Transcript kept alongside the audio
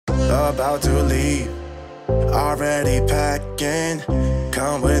about to leave, already packing.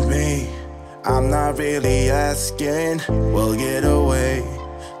 Come with me, I'm not really asking. We'll get away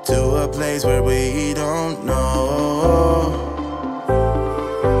to a place where we don't know.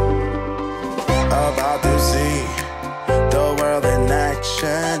 About to see the world in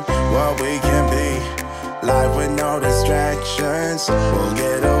action, what we can be, life with no distractions. We'll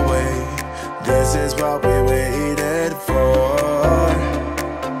get away, this is what we waited for.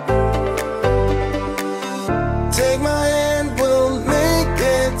 Take my hand, we'll make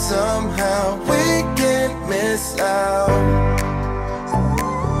it somehow. We can't miss out.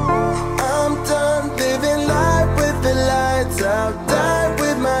 I'm done living life with the lights out. Die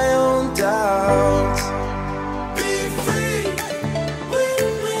with my own doubts. Be free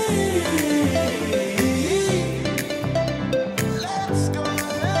with me. Let's go,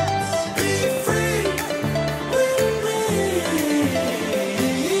 let's be free with me.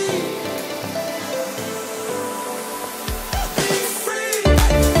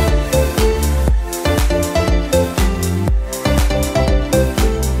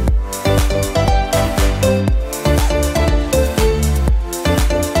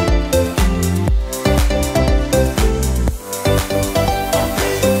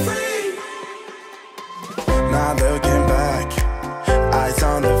 Not looking back, eyes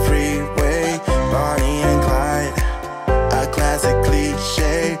on the freeway, Bonnie and Clyde, a classic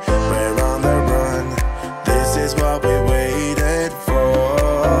cliche. We're on the run, this is what we waited for.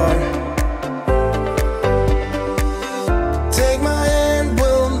 Take my hand,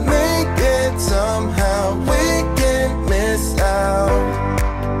 we'll make it somehow. We can't miss out.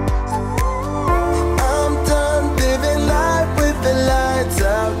 I'm done living life with the lights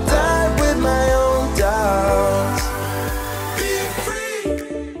out. Die with my own doubts. Be free.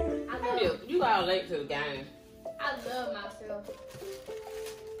 You all late to the game. I love myself.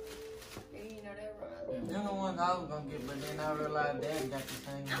 And you know that wrong. You're the one I was gonna get, but then I realized Dad got the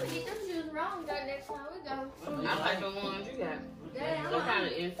same. I'm gonna get them shoes wrong though next time we go. I like the ones you got. Yeah, What kind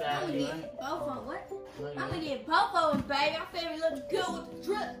of I'm inside? gonna get both of them. What? No, I'm gonna get both of them, baby. I'm feeling look good with the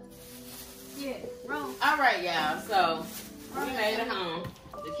drip. Yeah, wrong. All right, y'all. So we made it home.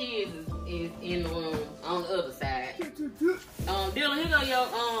 The kids is in the room on the other side. Dylan, here go your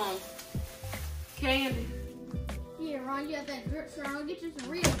candy. Yeah, Ron, you got that drip, so I'm gonna get you some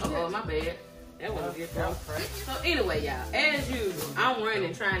real drip. Oh, my bad. That wasn't good, bro. So anyway, y'all, as usual, I'm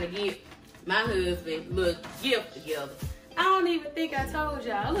running trying to get my husband little gift together. I don't even think I told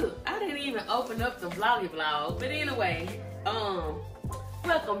y'all. Look, I didn't even open up the vloggy vlog. But anyway,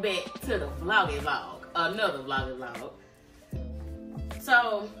 welcome back to the vloggy vlog. Another vloggy vlog.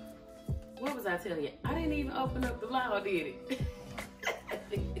 So, what was I telling you? I didn't even open up the vlog, did it?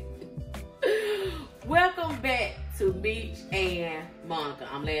 Welcome back to Meech and Monica.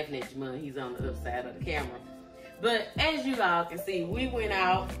 I'm laughing at Jamon. He's on the other side of the camera. But as you all can see, we went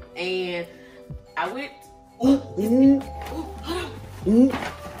out and I went. Ooh,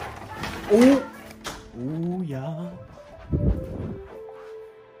 yeah.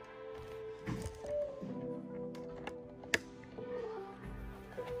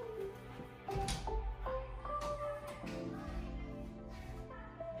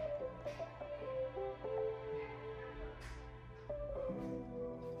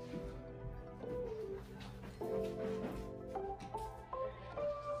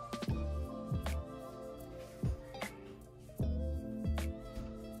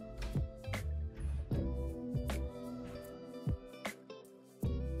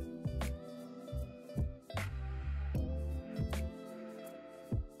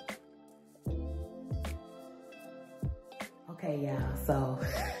 Okay, y'all, so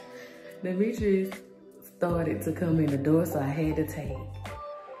Demetrius started to come in the door, so I had to take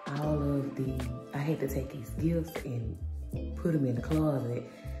his gifts and put them in the closet,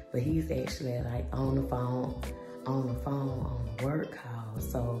 but he's actually like on the phone on a work call,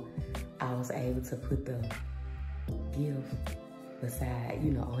 so I was able to put the gift beside,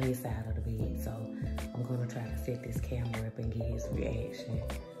 you know, on his side of the bed. So I'm gonna try to set this camera up and get his reaction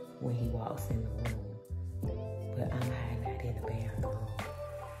when he walks in the room. But I'm hiding out in the bathroom.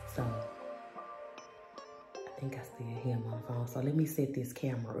 So I think I still hear him on the phone. So let me set this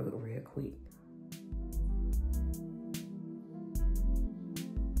camera up real quick.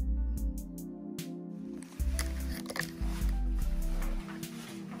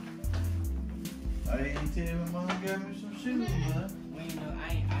 I didn't tell my mom got me some shoes, man. Well, you know,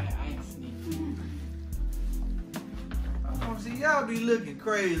 I ain't sneaking. I want to see y'all be looking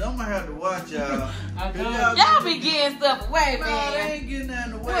crazy. I'm gonna have to watch y'all. Y'all be getting stuff away, No, man. they ain't getting that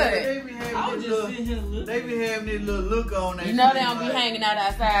in the way. What? They be having this little look on their You know they face don't be like, hanging out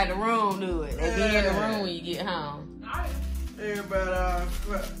outside the room, do it? They be in the Yeah. room when you get home. Everybody all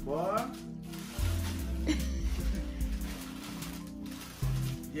crap, boy.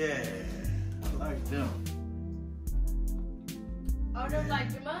 Yeah, I like them. Oh, they're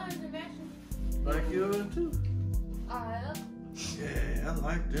like your mom's and matching. Like yours too. Oh, Yeah, I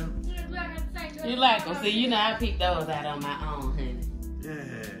like them. You like them? See, you know I picked those out on my own, honey.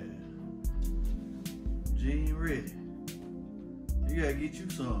 Yeah. Jean ready. You gotta get you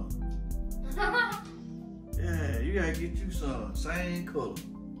some. Yeah, you gotta get you some. Same color.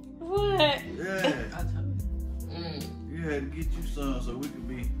 What? Yeah. You had to get you some so we could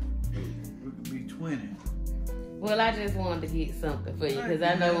be twinning. Well, I just wanted to get something for you because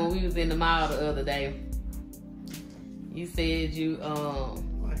I know when we was in the mall the other day, you said you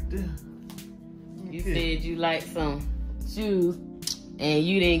Like this. you said you like some shoes and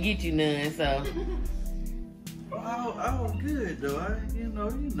you didn't get you none, so. I was good though. You know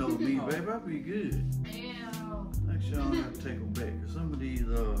me, baby. I be good. Make sure I don't have to take them back. Cause some of these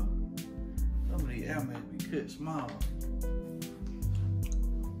helmets be cut small.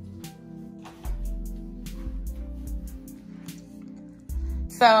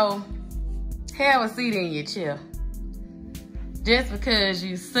 So, have a seat in your chair. Just because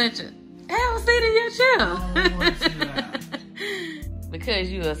you such a... Have a seat in your chair.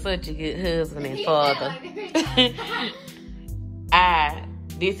 Because you are such a good husband and father.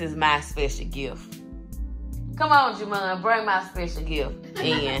 This is my special gift. Come on, Jamon, bring my special gift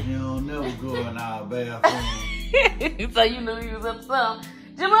in. You don't never go in our bathroom. So you knew you was up to something.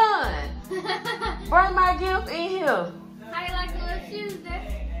 Jamon, bring my gift in here. How you like the little shoes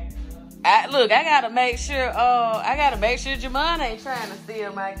there? Look, I gotta make sure Jamon ain't trying to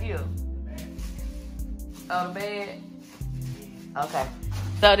steal my gift. Oh, the bed? Okay.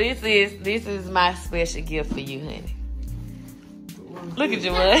 So this is my special gift for you, honey. Look at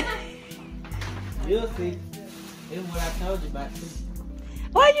Jamon. You'll see. It's what I told you about too.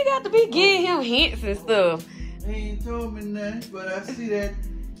 Why you got to be giving him hints and stuff? He ain't told me nothing, but I see that.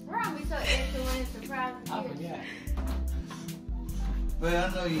 We're gonna be so extra when it's surprising I kids. forgot. But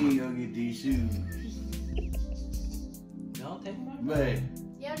I know you ain't gonna get these shoes. Don't take my But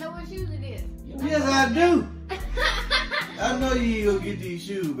You don't know what shoes it is. yes, I do. I know you ain't gonna get these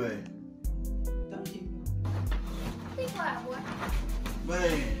shoes, babe. Don't you? Be quiet, boy.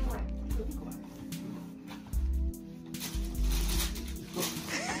 Babe.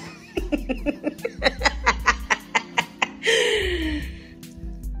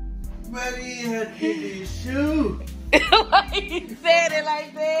 Baby, you had to get these shoes. Why you said it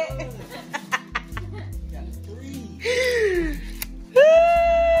like that? Got 3.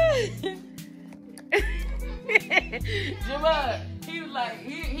 Jamon, he was like,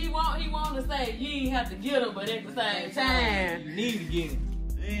 he want to say you ain't have to get him, but at the same time, You need to get him.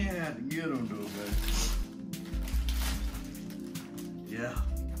 You ain't have to get them though, baby. Yeah.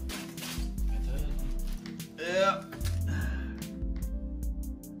 Yeah.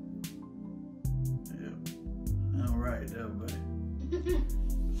 Yep. All right, there, buddy.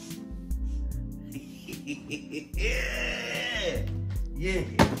 Yeah. Yeah.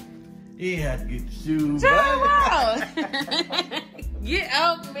 You ain't have to get the shoes, baby. get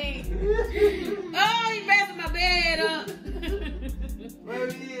off me. Oh, you messing my bed up.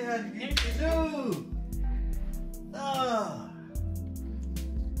 Baby, you ain't have to get the shoes. Oh.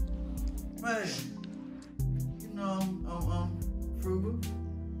 Man. You know, I'm frugal.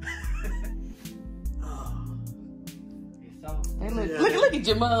 Oh. It's soft. Hey, look at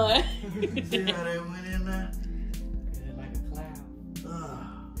Jamon. See how they went in there? It's like a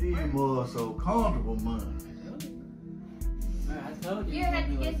cloud. These more so comfortable, man. I told you. You have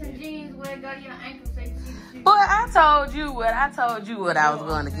to get some jeans where it go to your ankles so you can see the shoes. Boy, I told you what I was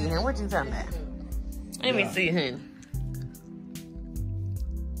going to get him. What you talking about? Let me see him.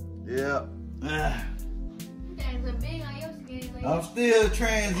 Yeah. Things look big on your skin. Like, I'm still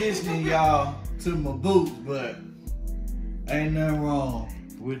transitioning y'all to my boots, but ain't nothing wrong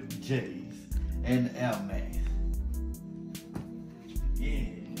with the J's and the Air Max. Yeah.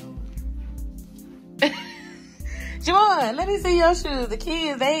 Jamon, let me see your shoes. The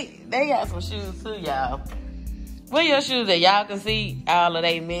kids, they got some shoes too, y'all. Where your shoes at? Y'all can see all of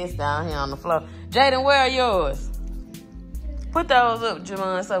they mess down here on the floor. Jaden, where are yours? Put those up,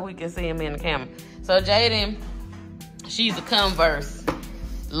 Jamon, so we can see them in the camera. So Jaden, she's a Converse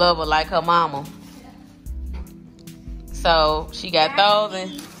lover like her mama. So she got those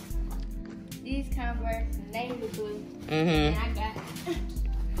and these Converse navy blue. And I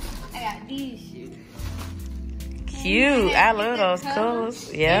got these shoes. Cute. I love those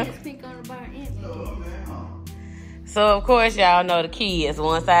colors. Yeah. And it's pink on the bottom. So of course y'all know the kids.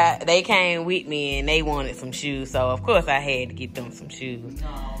 Once they came with me and they wanted some shoes, so of course I had to get them some shoes. No.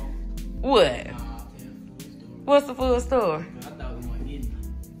 What? What's the full store? I thought we weren't getting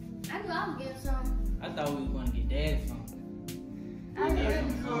them. I knew I was getting some. I thought we was going to get Dad some.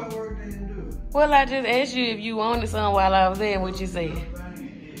 Well, I just asked you if you wanted some while I was there. What you said?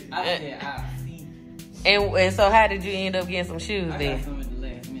 I said I see. And so how did you end up getting some shoes I then? got some at the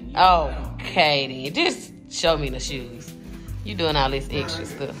last minute. Okay then, just show me the shoes. You doing all this extra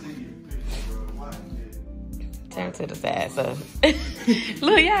stuff. Turn to the side, so.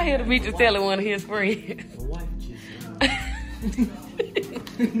 Look, y'all hear the Meech just telling one of his friends. The wife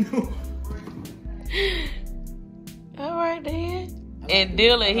All right then. And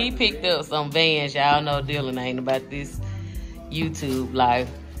Dylan, he picked up some Vans. Y'all know Dylan ain't about this YouTube life,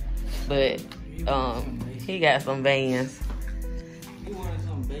 but he got some Vans. He wanted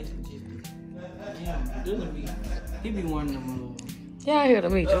something basic, he be wanting them. Y'all hear the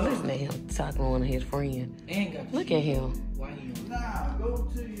Meech? Listen to him talking to one of his friends. And got Look at him. Why he Nah, go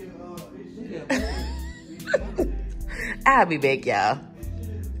to your I'll be back, y'all.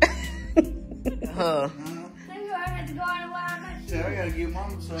 I gotta get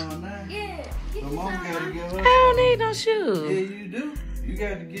mama some now. Yeah. So mama gotta give her I don't some. need no Yeah, shoes. you do. You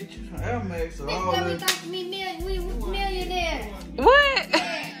got to get you some Air Max or This all time we that. got to be millionaires. What?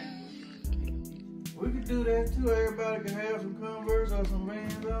 We could do that too. Everybody can have some Converse or some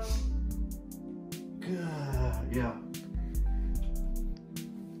Vans on. God, yeah.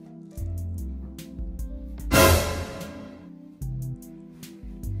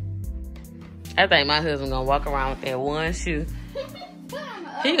 I think my husband gonna walk around with that one shoe.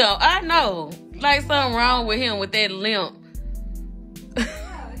 He I know. Like something wrong with him with that limp.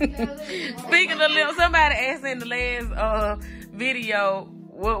 Speaking of limp, somebody asked in the last video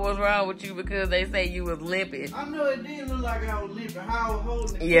what was wrong with you because they say you was limping. I know it did look like I was limping. How I was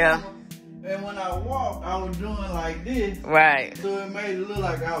holding the Yeah. camera, and when I walked, I was doing like this. Right. So it made it look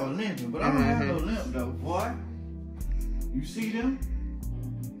like I was limping. But I don't have no limp though, boy. You see them?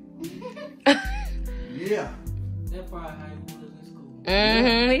 Yeah. That's probably how he was in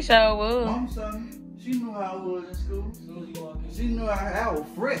school. He sure was. Mama saw me. She knew how I was in school. As soon as you walk in, She knew I was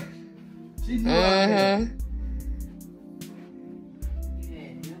fresh. She knew I had.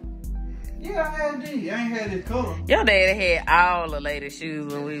 Yeah, I had these. I ain't had this color. Your daddy had all the latest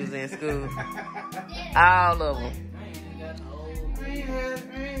shoes when we was in school. All of them. I ain't even got no old. I ain't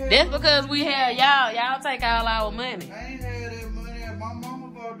had That's because we had y'all. Y'all take all our money. I ain't had that money. My mama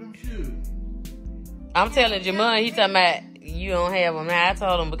bought them shoes. I'm telling Jamon, he talking about you don't have them now. I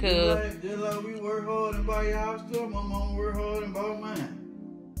told him because Just like we work hard and buy your house stuff, my mama worked hard and bought mine.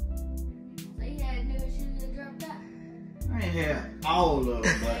 So you had new shoes that dropped out. I ain't had all of them,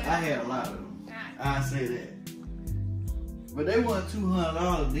 but I had a lot of them. I say that. But they weren't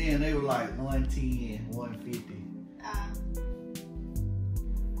 $200 then. They were like $110, $150.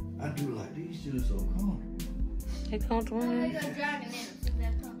 I do like these shoes so comfortable. they comfortable. They go jogging in them. See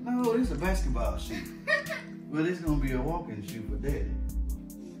that come? No, it's a basketball shoe. But it's gonna be a walking shoe for daddy.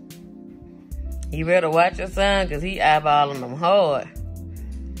 You better watch your son because he eyeballing them hard.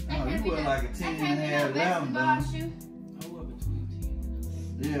 No, you wear like a 10 and a half, 11, basketball don't you? shoe. I wear between 10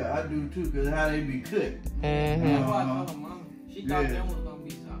 and 11. Yeah, I do too, cause how they be cut. Mm-hmm. That's why I told her mama. She thought Yeah. them was gonna be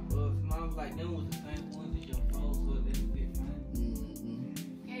something. Mom was like, them was the same ones as your clothes, so they would be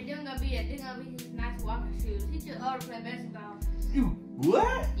fine. Yeah, they're gonna be his nice walking shoes. He just ordered to play basketball. You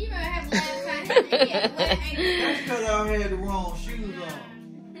what? You remember having last time he had wet ankles. That's cause I had the wrong shoes on.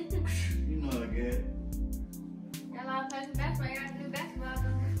 You know I get it. That lot of places basketball, you gotta do basketball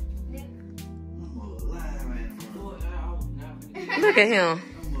though. I'm alive, man. Boy, I was not gonna Look at him.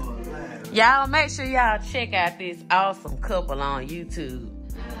 I'm alive. Y'all make sure y'all check out this awesome couple on YouTube.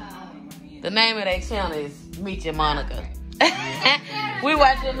 The name of their channel is Meech and Monica. We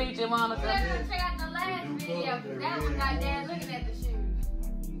watching Meech and Monica. Check out the last video, 'cause that was like dad looking at the shoes.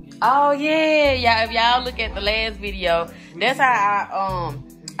 Oh yeah, y'all. If y'all look at the last video, that's how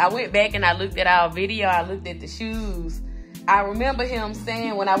I went back and I looked at our video. I looked at the shoes. I remember him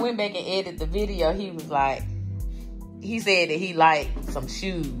saying when I went back and edited the video, he said that he liked some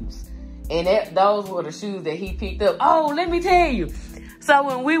shoes, and those were the shoes that he picked up. Oh, let me tell you. So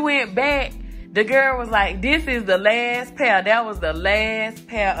when we went back, the girl was like, "This is the last pair." That was the last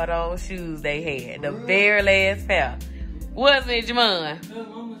pair of those shoes they had. The very last pair. Wasn't it, Jamon? Her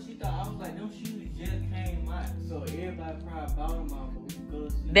mama, she thought, I was like, them shoes just came out, so everybody probably bought them off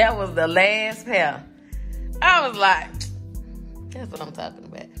because That was the last pair. I was like, that's what I'm talking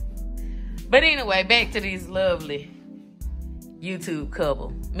about. But anyway, back to these lovely YouTube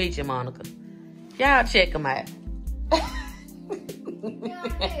couple, Meech and Monica. Y'all check them out.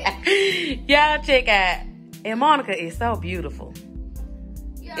 Y'all check out. And Monica is so beautiful.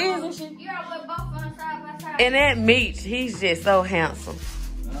 Isn't she? Y'all both on side by side. And that Meech, he's just so handsome.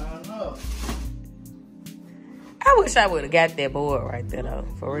 I know. I wish I would have got that board right there, though.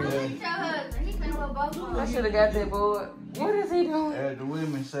 For real. Look at your husband. He finna wear both of I them. should have got that board. What is he doing? As the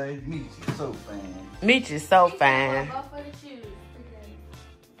women say, Meech is so fine. Meech is so He finna wear fine. both of the shoes. Look at him.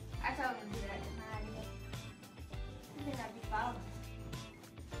 I told him to do that. He think I be following.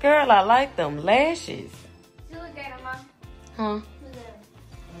 Girl, I like them lashes. See, look at him, Mom. Huh? Look at him.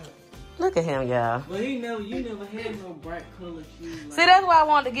 Look at him, y'all. But you never had no bright color shoes. Like See, that's why I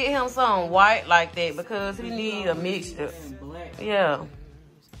wanted to get him something white like that, because he need a mixture. and black. Yeah.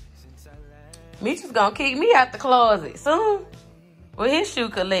 Meech is gonna kick me out the closet soon with his shoe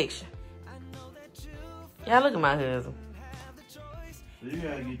collection. Y'all look at my husband. So you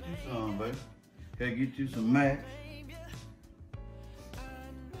gotta get you some, baby. Gotta get you some Mac.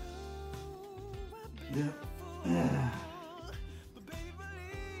 Yeah.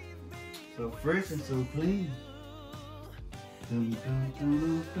 So fresh and so clean. Dum, dum,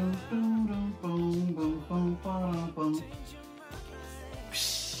 dum, dum, dum, dum, boom, boom, boom, boom, boom.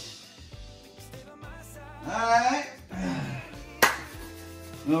 Alright.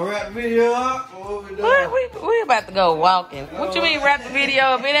 Gonna wrap the video up. What we doing? We about to go walking. What you mean wrap the video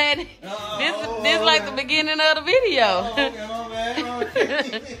up? It ain't. This like the beginning of the video. Oh, okay, my bad.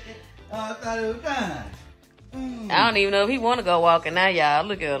 Okay. I thought it was time. I don't even know if he want to go walking now, y'all.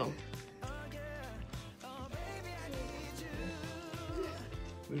 Look at him.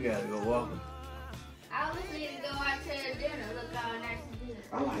 We gotta go walking. I always need to go out to dinner. Look all nice and good.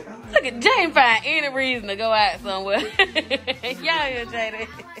 I like Look at Jane find any reason to go out somewhere. Y'all here, Jada.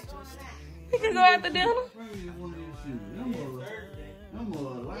 We can go out to dinner. I'm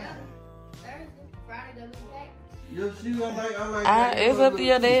more alive. Thursday, Friday, go be back. Your shoe, I like that. It's up to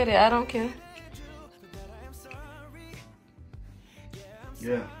your daddy. I don't care.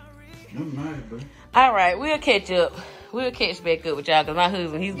 Yeah. I'm nice, bro. All right, we'll catch up. We'll catch back up with y'all, because my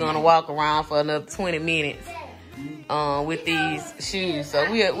husband, he's going to walk around for another 20 minutes with these shoes. So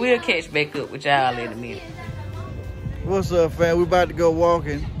we'll catch back up with y'all in a minute. What's up, fam? We about to go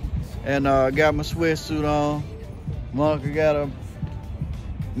walking. And got my sweatsuit on. Monica got a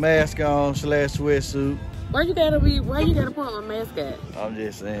mask on / sweatsuit. Why you gotta put my mask at? I'm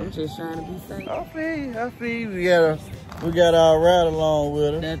just saying. I'm just trying to be safe. I feel you. We got our ride along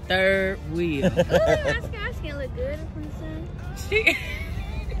with her. The third wheel. My scarf can look good from the sun.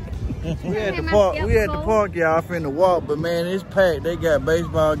 We at the park, y'all. Finna walk, but man, it's packed. They got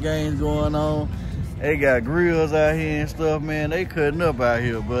baseball games going on. They got grills out here and stuff, man. They cutting up out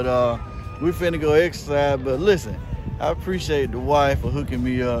here, but we finna go exercise. But listen, I appreciate the wife for hooking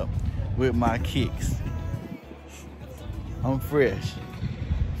me up with my kicks. I'm fresh.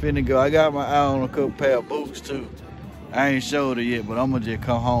 Finna go. I got my eye on a couple pair of boots too. I ain't showed it yet, but I'm gonna just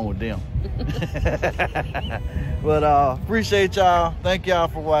come home with them. But appreciate y'all. Thank y'all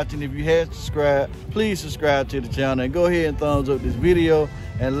for watching. If you haven't subscribed, please subscribe to the channel and go ahead and thumbs up this video.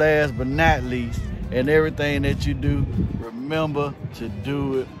 And last but not least, in everything that you do, remember to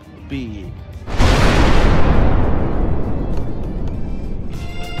do it big.